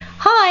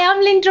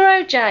I'm Linda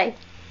OJ.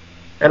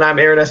 And I'm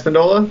Aaron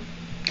Espindola.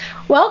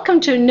 Welcome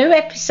to a new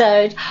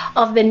episode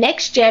of the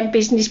Next Gen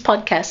Business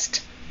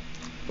Podcast.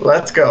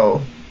 Let's go.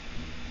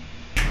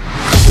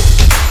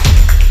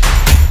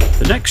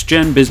 The Next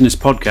Gen Business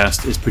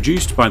Podcast is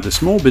produced by the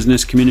Small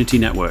Business Community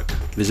Network.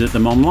 Visit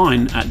them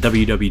online at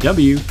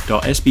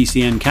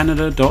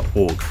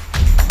www.sbcncanada.org.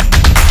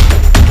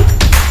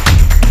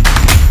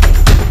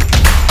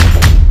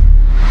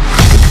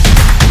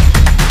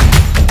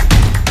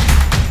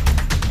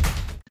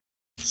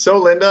 So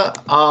Linda,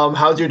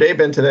 how's your day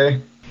been today?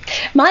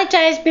 My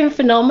day has been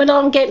phenomenal.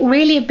 I'm getting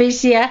really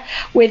busier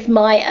with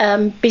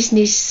my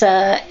business.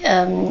 I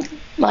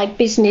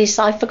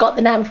forgot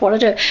the name of what I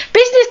do.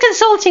 Business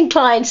consulting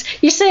clients.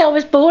 You see, I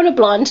was born a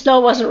blonde. No, I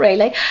wasn't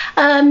really.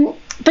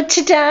 But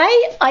today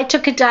I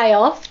took a day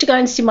off to go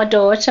and see my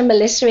daughter,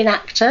 Melissa, in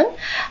Acton.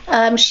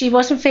 She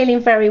wasn't feeling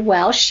very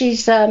well.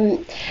 She's had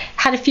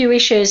a few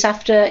issues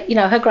after,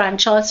 her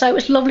grandchild. So it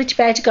was lovely to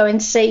be able to go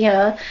and see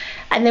her.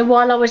 And then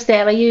while I was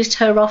there, I used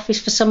her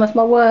office for some of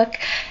my work.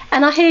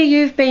 And I hear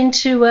you've been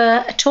to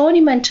a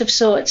tournament of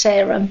sorts,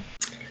 Aaron.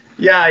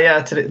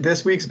 Yeah.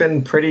 This week's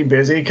been pretty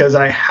busy because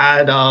I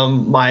had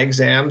my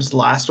exams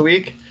last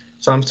week.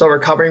 So I'm still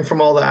recovering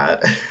from all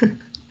that.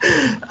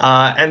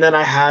 And then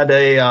I had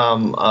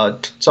a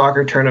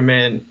soccer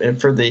tournament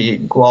for the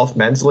Guelph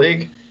Men's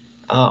League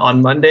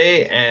on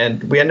Monday,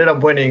 and we ended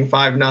up winning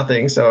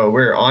 5-0. So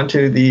we're on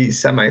to the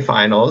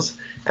semifinals,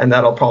 and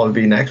that'll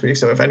probably be next week.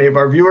 So if any of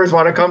our viewers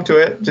want to come to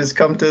it, just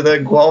come to the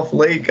Guelph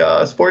Lake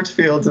sports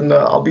fields, and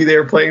I'll be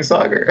there playing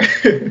soccer.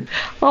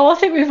 Oh, I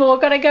think we've all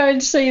got to go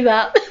and see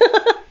that.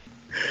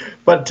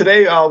 But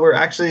today, we're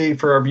actually,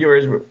 for our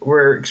viewers,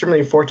 we're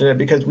extremely fortunate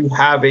because we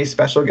have a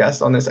special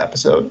guest on this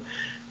episode.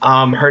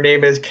 Her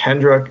name is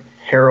Kendra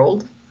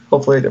Harold.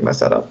 Hopefully I didn't mess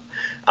that up.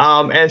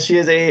 And she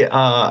is a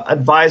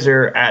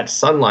advisor at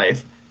Sun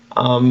Life,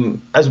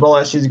 as well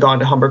as she's gone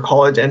to Humber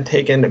College and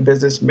taken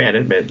business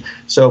management.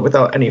 So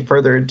without any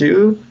further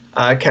ado,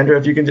 Kendra,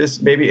 if you can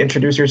just maybe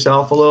introduce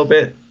yourself a little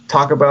bit,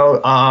 talk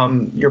about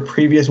your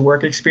previous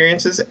work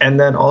experiences, and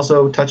then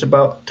also touch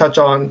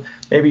on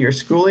maybe your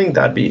schooling,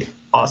 that'd be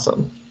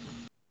awesome.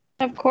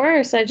 Of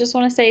course. I just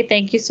want to say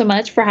thank you so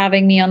much for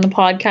having me on the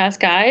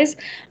podcast, guys.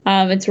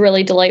 It's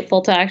really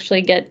delightful to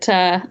actually get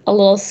a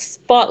little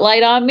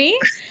spotlight on me.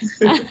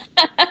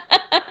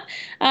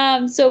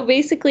 So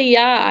basically,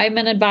 I'm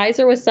an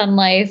advisor with Sun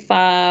Life.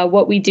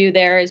 What we do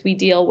there is we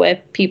deal with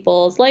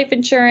people's life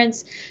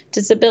insurance,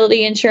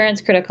 disability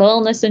insurance, critical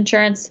illness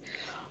insurance,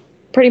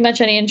 pretty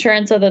much any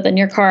insurance other than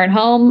your car and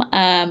home.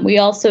 We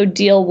also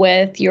deal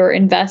with your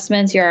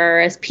investments, your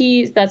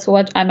RRSPs. That's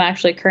what I'm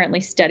actually currently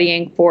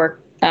studying for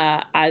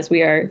as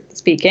we are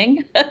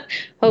speaking.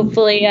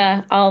 Hopefully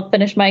I'll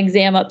finish my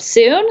exam up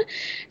soon.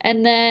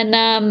 And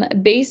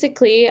then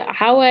basically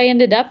how I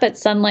ended up at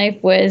Sun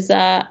Life was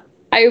I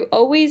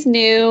always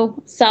knew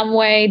some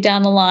way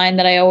down the line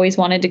that I always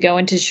wanted to go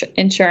into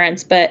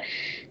insurance, but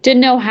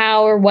didn't know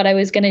how or what I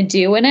was going to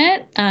do in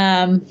it.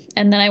 And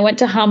then I went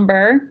to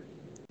Humber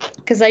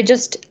because I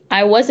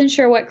wasn't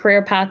sure what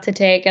career path to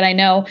take. And I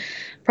know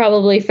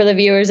probably for the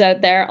viewers out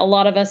there, a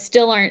lot of us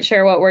still aren't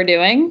sure what we're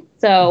doing.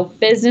 So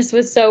business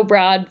was so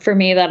broad for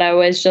me that I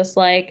was just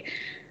like,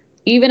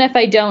 even if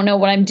I don't know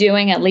what I'm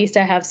doing, at least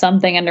I have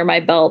something under my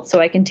belt so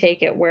I can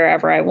take it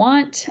wherever I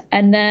want.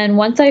 And then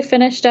once I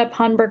finished up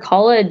Humber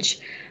College,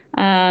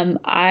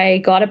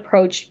 I got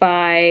approached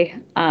by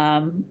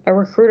a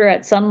recruiter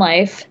at Sun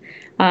Life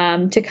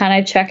to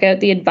kind of check out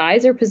the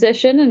advisor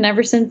position. And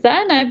ever since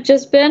then, I've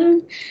just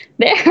been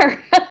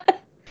there.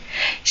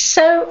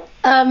 So,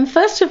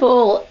 first of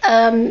all,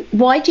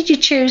 why did you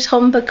choose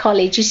Humber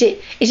College? Is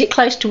it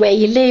close to where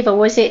you live, or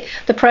was it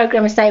the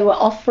programs they were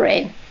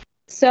offering?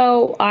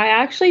 So I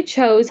actually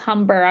chose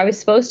Humber. I was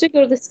supposed to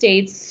go to the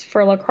States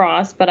for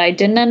lacrosse, but I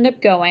didn't end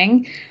up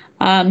going.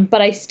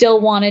 But I still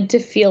wanted to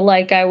feel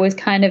like I was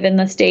kind of in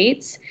the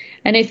States.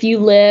 And if you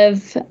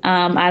live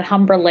at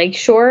Humber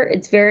Lakeshore,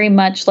 it's very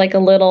much like I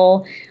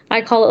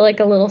call it like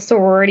a little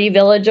sorority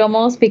village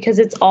almost, because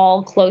it's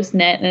all close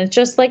knit and it's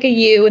just like a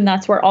U, and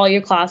that's where all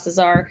your classes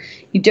are.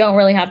 You don't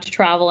really have to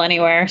travel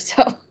anywhere.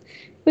 So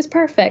it was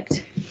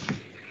perfect.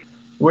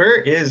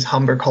 Where is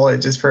Humber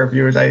College? Just for our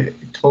viewers, I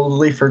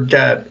totally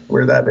forget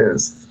where that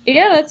is.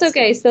 Yeah, that's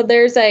okay. So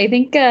there's, I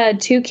think, 2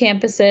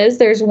 campuses.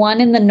 There's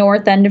one in the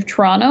north end of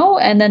Toronto,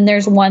 and then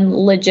there's one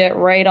legit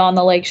right on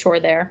the lakeshore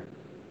there,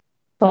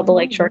 called the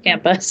Lakeshore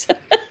campus.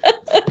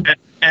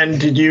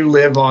 And did you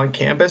live on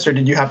campus, or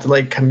did you have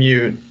to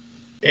commute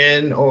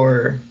in,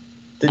 or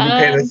did you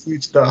pay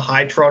the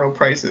high Toronto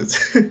prices?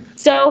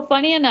 So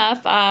funny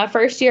enough,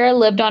 first year I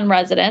lived on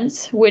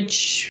residence,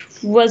 which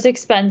was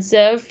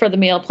expensive for the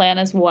meal plan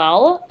as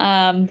well.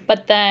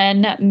 But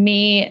then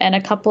me and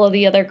a couple of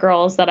the other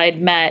girls that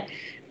I'd met,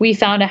 we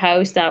found a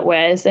house that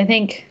was, I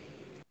think,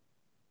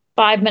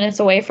 5 minutes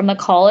away from the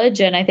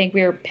college, and I think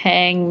we were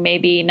paying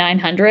maybe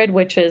 $900,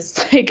 which is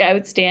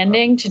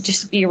outstanding to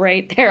just be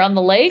right there on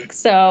the lake.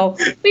 So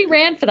we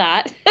ran for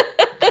that.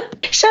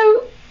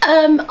 So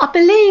I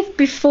believe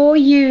before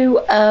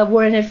you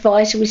were an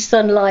advisor with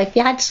Sun Life,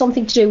 you had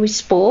something to do with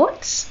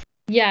sports.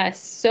 Yes.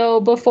 So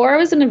before I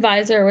was an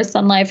advisor with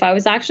Sun Life, I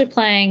was actually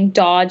playing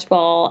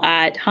dodgeball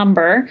at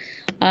Humber.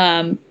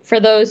 For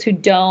those who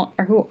don't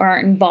or who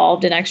aren't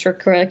involved in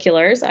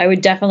extracurriculars, I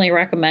would definitely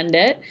recommend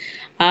it.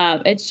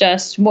 It's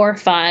just more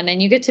fun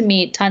and you get to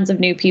meet tons of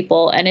new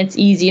people and it's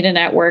easy to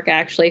network,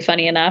 actually,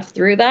 funny enough,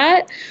 through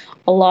that.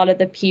 A lot of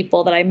the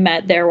people that I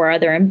met there were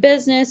either in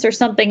business or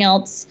something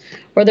else,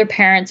 or their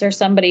parents or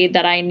somebody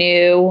that I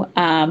knew.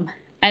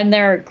 And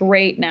they're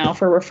great now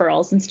for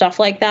referrals and stuff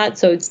like that.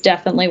 So it's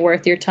definitely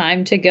worth your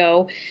time to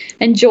go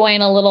and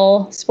join a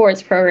little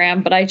sports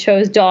program. But I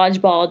chose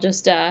dodgeball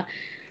just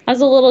as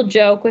a little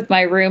joke with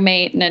my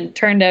roommate, and it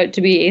turned out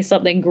to be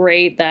something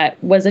great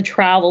that was a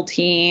travel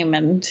team,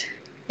 and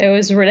it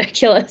was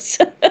ridiculous.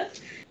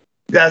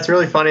 Yeah, it's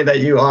really funny that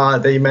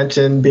you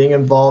mentioned being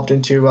involved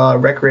into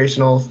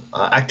recreational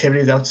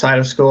activities outside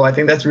of school. I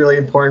think that's really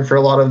important for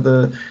a lot of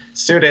the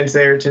students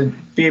there to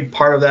be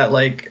part of that,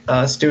 like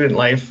student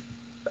life,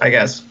 I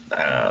guess,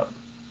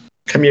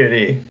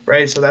 community,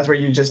 right? So that's where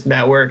you just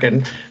network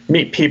and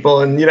meet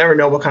people, and you never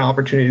know what kind of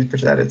opportunities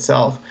present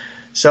itself.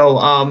 So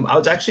I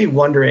was actually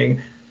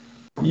wondering,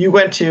 you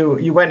went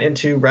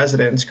into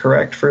residence,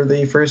 correct, for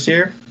the first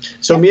year?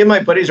 So me and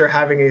my buddies are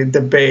having a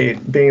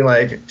debate, being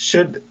like,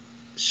 should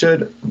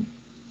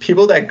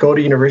people that go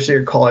to university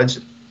or college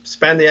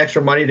spend the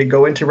extra money to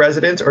go into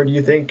residence, or do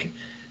you think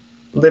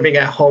living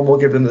at home will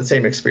give them the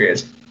same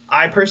experience?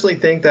 I personally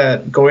think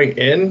that going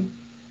in,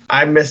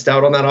 I missed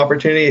out on that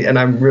opportunity, and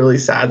I'm really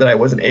sad that I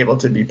wasn't able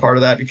to be part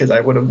of that, because I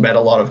would have met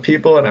a lot of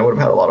people and I would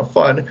have had a lot of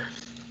fun.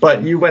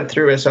 But you went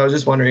through it, so I was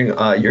just wondering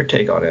your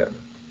take on it.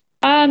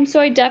 So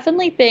I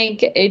definitely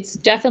think it's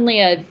definitely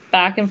a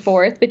back and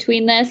forth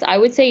between this. I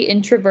would say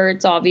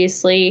introverts,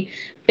 obviously,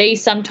 they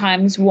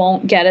sometimes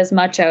won't get as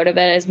much out of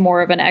it as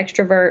more of an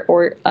extrovert,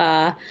 or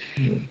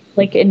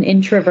like an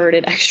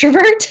introverted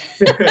extrovert.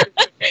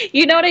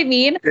 You know what I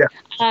mean?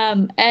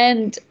 Yeah.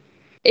 And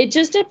it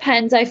just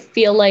depends. I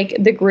feel like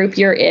the group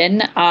you're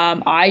in.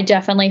 I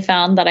definitely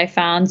found that I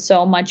found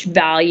so much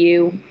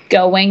value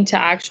going to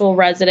actual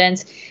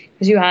residence,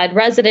 because you had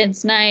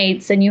residence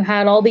nights and you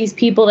had all these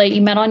people that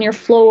you met on your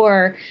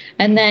floor,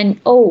 and then,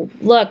 oh,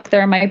 look,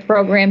 they're in my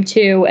program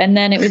too. And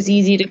then it was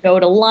easy to go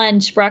to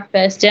lunch,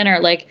 breakfast, dinner,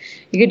 like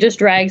you could just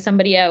drag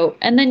somebody out.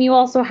 And then you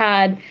also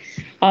had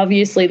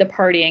obviously the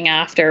partying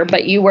after,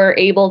 but you were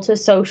able to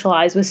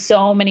socialize with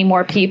so many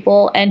more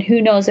people, and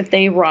who knows if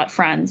they brought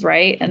friends,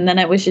 right? And then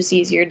it was just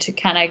easier to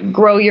kind of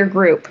grow your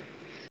group.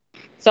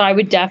 So I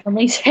would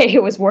definitely say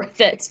it was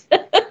worth it.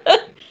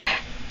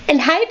 And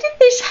how did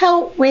this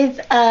help with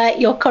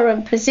your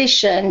current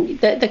position,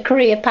 the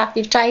career path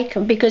you've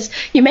taken? Because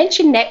you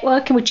mentioned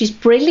networking, which is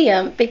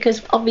brilliant,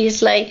 because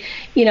obviously,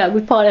 you know,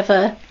 we're part of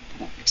a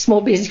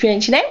small business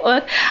community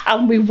network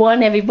and we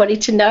want everybody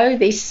to know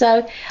this.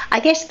 So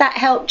I guess that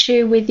helped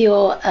you with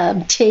your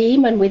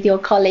team and with your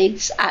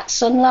colleagues at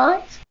Sun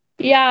Life.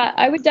 Yeah,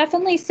 I would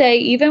definitely say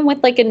even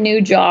with like a new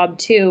job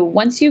too,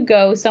 once you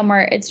go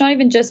somewhere, it's not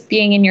even just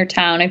being in your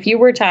town. If you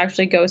were to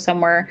actually go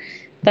somewhere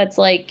that's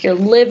like you're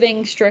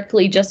living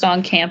strictly just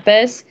on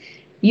campus,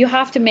 you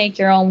have to make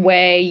your own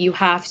way. You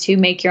have to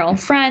make your own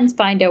friends,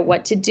 find out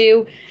what to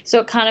do.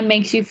 So it kind of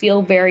makes you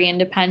feel very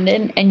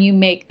independent, and you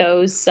make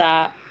those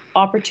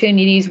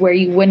opportunities where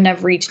you wouldn't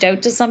have reached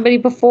out to somebody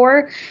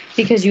before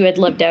because you had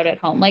lived out at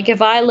home. Like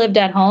if I lived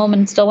at home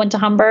and still went to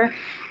Humber,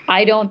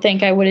 I don't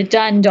think I would have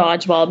done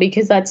dodgeball,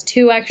 because that's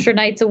 2 extra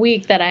nights a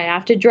week that I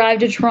have to drive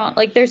to Toronto.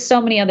 Like there's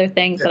so many other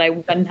things that I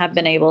wouldn't have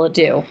been able to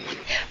do.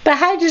 But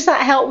how does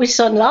that help with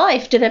Sun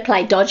Life? Do they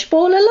play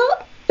dodgeball a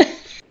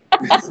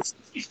lot?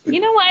 You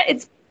know what?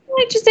 It's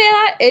funny to say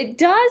that. It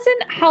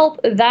doesn't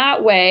help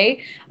that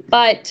way,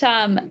 but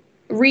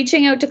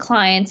reaching out to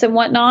clients and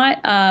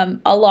whatnot,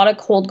 a lot of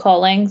cold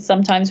calling,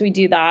 sometimes we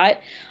do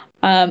that,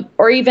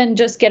 or even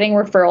just getting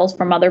referrals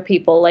from other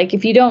people. Like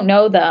if you don't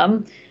know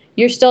them,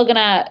 you're still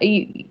gonna,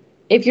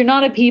 if you're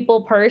not a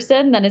people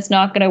person, then it's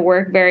not gonna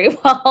work very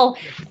well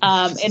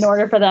in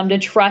order for them to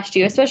trust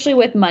you, especially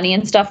with money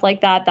and stuff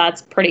like that.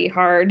 That's pretty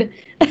hard.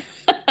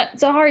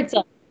 It's a hard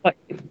sell for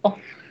people.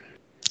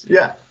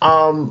 Yeah.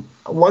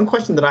 One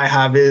question that I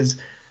have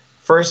is,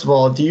 first of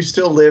all, do you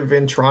still live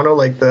in Toronto,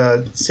 like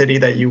the city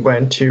that you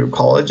went to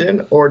college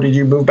in, or did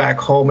you move back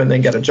home and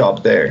then get a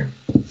job there?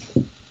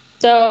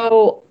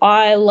 So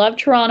I love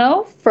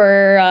Toronto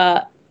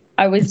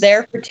I was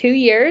there for 2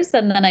 years,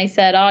 and then I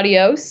said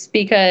adios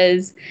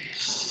because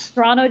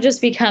Toronto just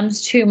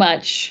becomes too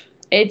much.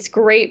 It's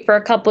great for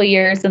a couple of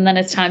years, and then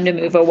it's time to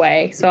move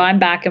away. So I'm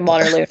back in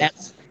Waterloo now.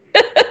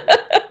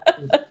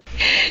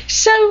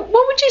 So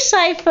what would you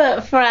say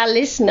for our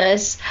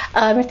listeners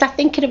if they're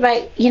thinking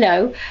about,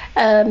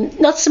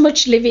 not so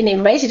much living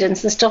in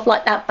residence and stuff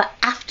like that, but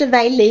after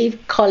they leave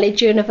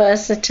college,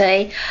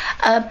 university,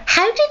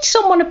 how did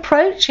someone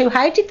approach you?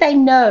 How did they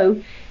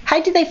know? How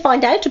did they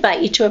find out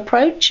about you to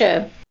approach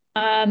you?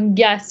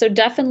 Yeah, so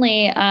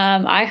definitely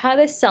I had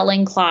a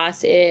selling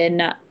class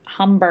in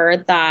Humber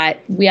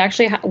that we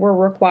actually were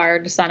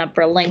required to sign up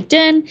for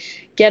LinkedIn,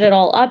 get it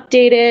all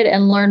updated,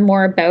 and learn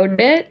more about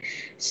it.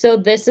 So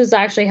this is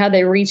actually how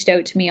they reached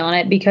out to me on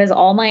it, because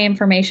all my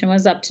information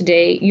was up to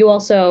date. You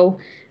also,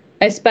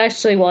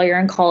 especially while you're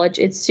in college,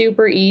 it's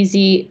super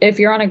easy. If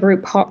you're on a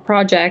group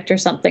project or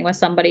something with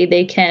somebody,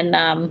 they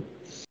can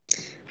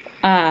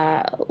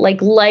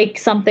like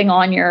something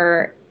on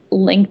your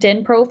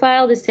LinkedIn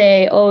profile to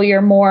say, oh,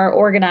 you're more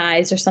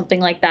organized or something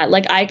like that.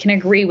 Like, I can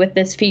agree with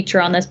this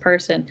feature on this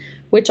person,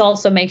 which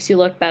also makes you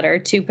look better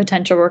to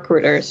potential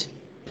recruiters.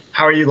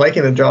 How are you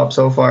liking the job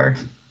so far?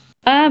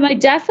 I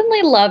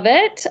definitely love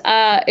it.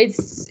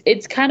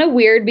 It's kind of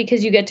weird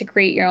because you get to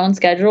create your own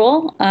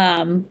schedule.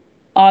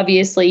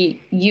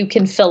 Obviously, you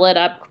can fill it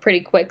up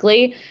pretty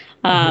quickly.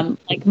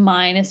 Like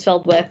mine is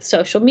filled with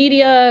social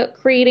media,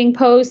 creating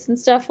posts and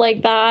stuff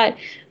like that,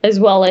 as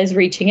well as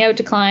reaching out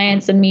to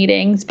clients and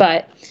meetings.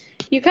 But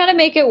you kind of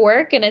make it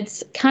work, and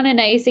it's kind of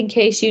nice in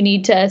case you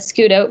need to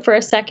scoot out for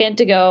a second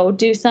to go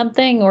do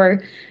something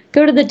or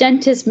go to the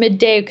dentist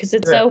midday because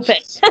it's open.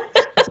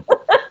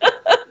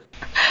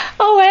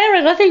 Oh,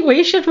 Erin, I think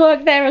we should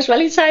work there as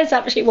well. It sounds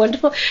absolutely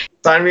wonderful.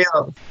 Sign me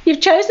up. You've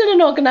chosen an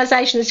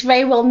organisation that's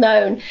very well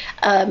known,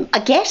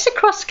 I guess,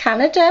 across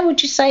Canada.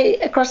 Would you say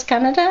across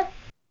Canada?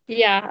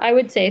 Yeah, I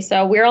would say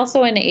so. We're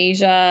also in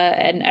Asia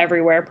and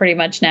everywhere pretty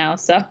much now.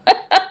 So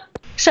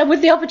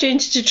would the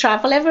opportunity to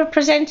travel ever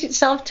present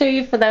itself to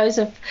you for those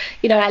of,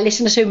 our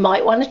listeners who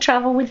might want to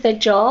travel with their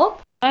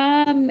job?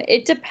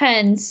 It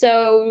depends.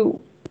 So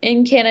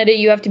in Canada,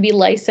 you have to be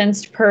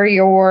licensed per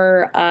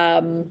your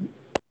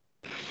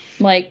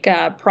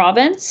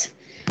province.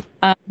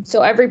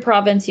 So every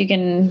province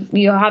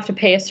you'll have to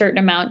pay a certain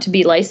amount to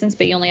be licensed,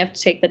 but you only have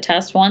to take the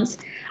test once.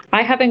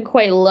 I haven't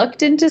quite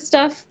looked into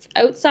stuff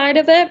outside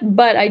of it,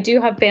 but I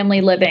do have family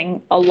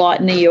living a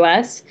lot in the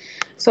US.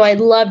 So I'd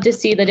love to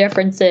see the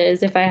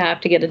differences if I have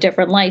to get a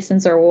different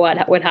license or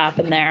what would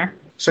happen there.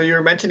 So you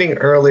were mentioning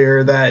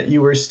earlier that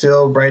you were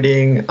still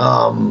writing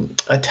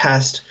a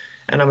test,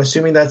 and I'm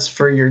assuming that's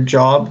for your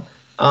job.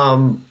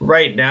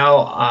 Right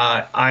now,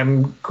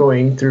 I'm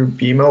going through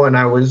BMO, and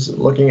I was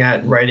looking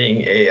at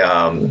writing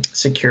a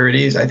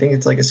securities. I think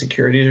it's like a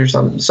securities or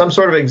some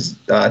sort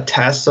of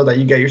test so that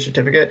you get your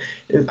certificate.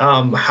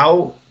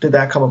 How did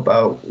that come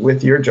about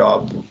with your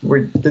job?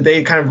 Did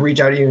they kind of reach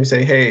out to you and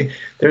say, hey,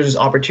 there's this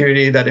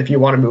opportunity that if you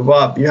want to move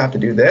up, you have to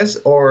do this?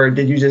 Or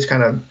did you just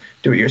kind of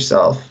do it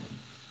yourself?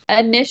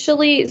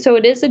 Initially, so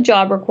it is a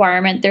job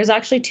requirement. There's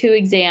actually 2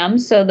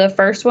 exams. So the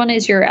first one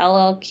is your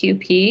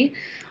LLQP,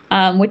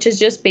 which is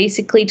just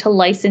basically to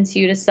license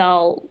you to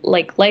sell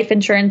like life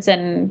insurance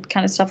and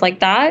kind of stuff like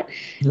that.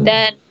 Mm-hmm.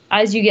 Then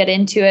as you get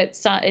into it,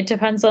 it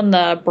depends on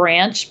the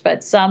branch,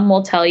 but some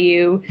will tell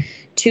you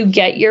to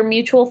get your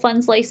mutual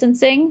funds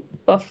licensing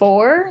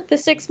before the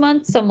 6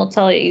 months. Some will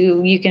tell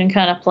you can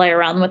kind of play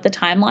around with the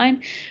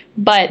timeline,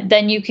 but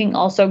then you can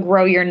also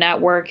grow your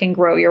network and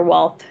grow your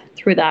wealth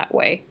through that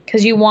way,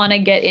 because you want to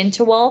get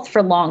into wealth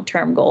for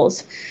long-term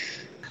goals.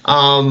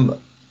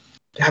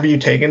 Have you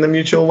taken the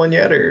mutual one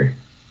yet, or?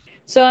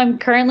 So I'm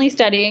currently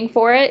studying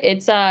for it.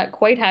 It's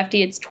quite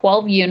hefty. It's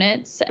 12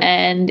 units,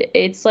 and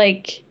it's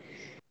like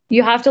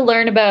you have to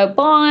learn about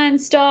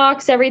bonds,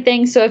 stocks,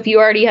 everything. So if you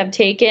already have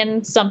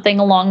taken something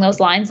along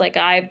those lines, like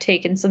I've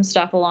taken some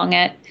stuff along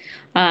it,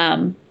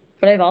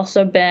 but I've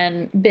also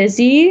been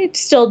busy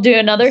still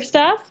doing other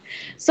stuff.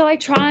 So I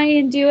try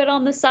and do it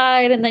on the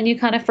side, and then you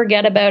kind of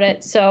forget about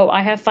it. So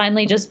I have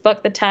finally just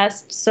booked the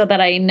test so that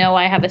I know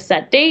I have a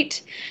set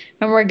date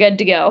and we're good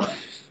to go.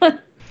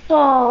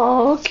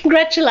 Oh,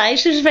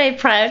 congratulations. Very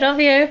proud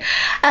of you.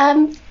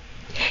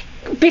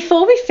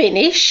 Before we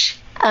finish,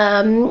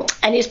 and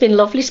it's been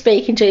lovely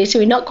speaking to you, so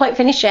we're not quite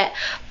finished yet.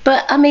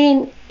 But, I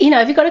mean,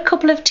 have you got a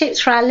couple of tips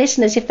for our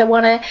listeners if they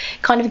want to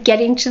kind of get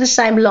into the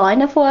same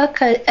line of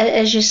work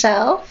as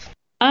yourself?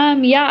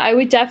 Yeah, I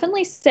would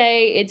definitely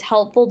say it's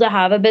helpful to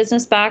have a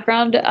business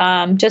background,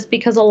 just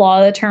because a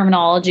lot of the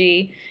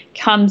terminology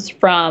comes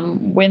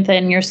from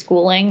within your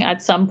schooling.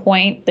 At some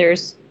point,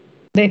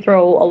 they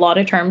throw a lot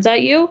of terms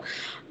at you,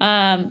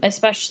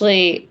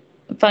 especially,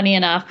 funny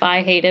enough,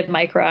 I hated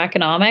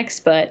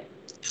microeconomics, but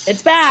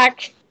it's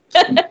back.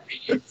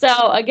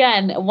 So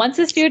again, once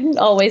a student,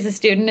 always a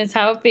student is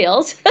how it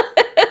feels.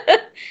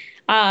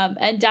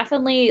 And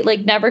definitely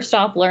never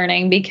stop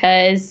learning,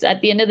 because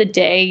at the end of the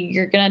day,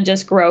 you're going to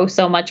just grow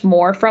so much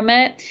more from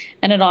it,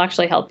 and it'll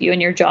actually help you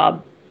in your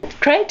job.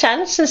 Great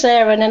answers,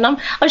 Erin, and I'm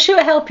sure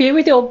it'll help you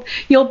with your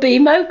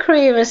BMO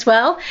career as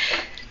well.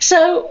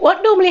 So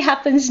what normally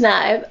happens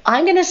now,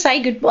 I'm going to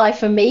say goodbye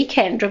for me,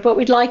 Kendra, but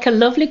we'd like a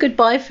lovely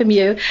goodbye from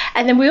you.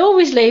 And then we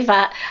always leave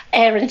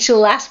Erin till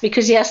last,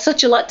 because he has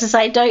such a lot to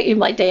say, don't you,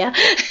 my dear?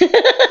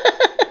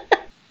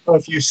 A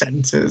few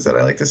sentences that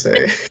I like to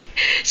say.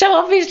 So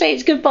obviously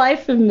it's goodbye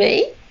from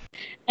me.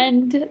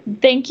 And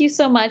thank you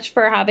so much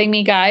for having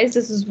me, guys.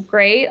 This is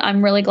great.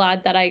 I'm really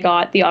glad that I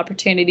got the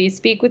opportunity to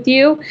speak with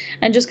you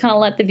and just kind of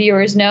let the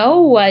viewers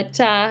know what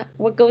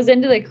goes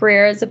into the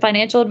career as a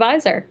financial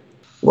advisor.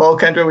 Well,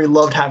 Kendra, we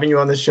loved having you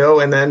on the show.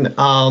 And then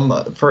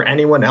for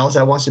anyone else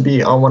that wants to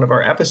be on one of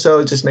our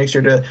episodes, just make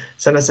sure to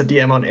send us a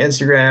DM on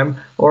Instagram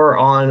or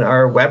on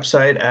our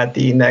website at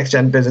the Next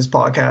Gen Business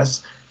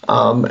Podcast.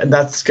 And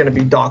that's going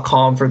to be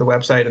 .com for the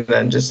website, and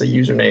then just the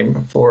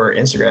username for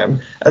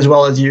Instagram, as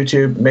well as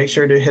YouTube. Make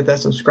sure to hit that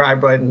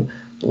subscribe button,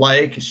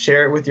 like,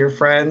 share it with your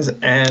friends,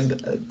 and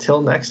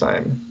until next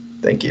time,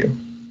 thank you.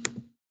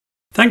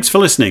 Thanks for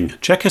listening.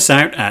 Check us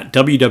out at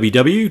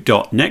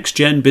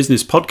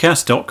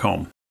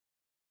www.nextgenbusinesspodcast.com.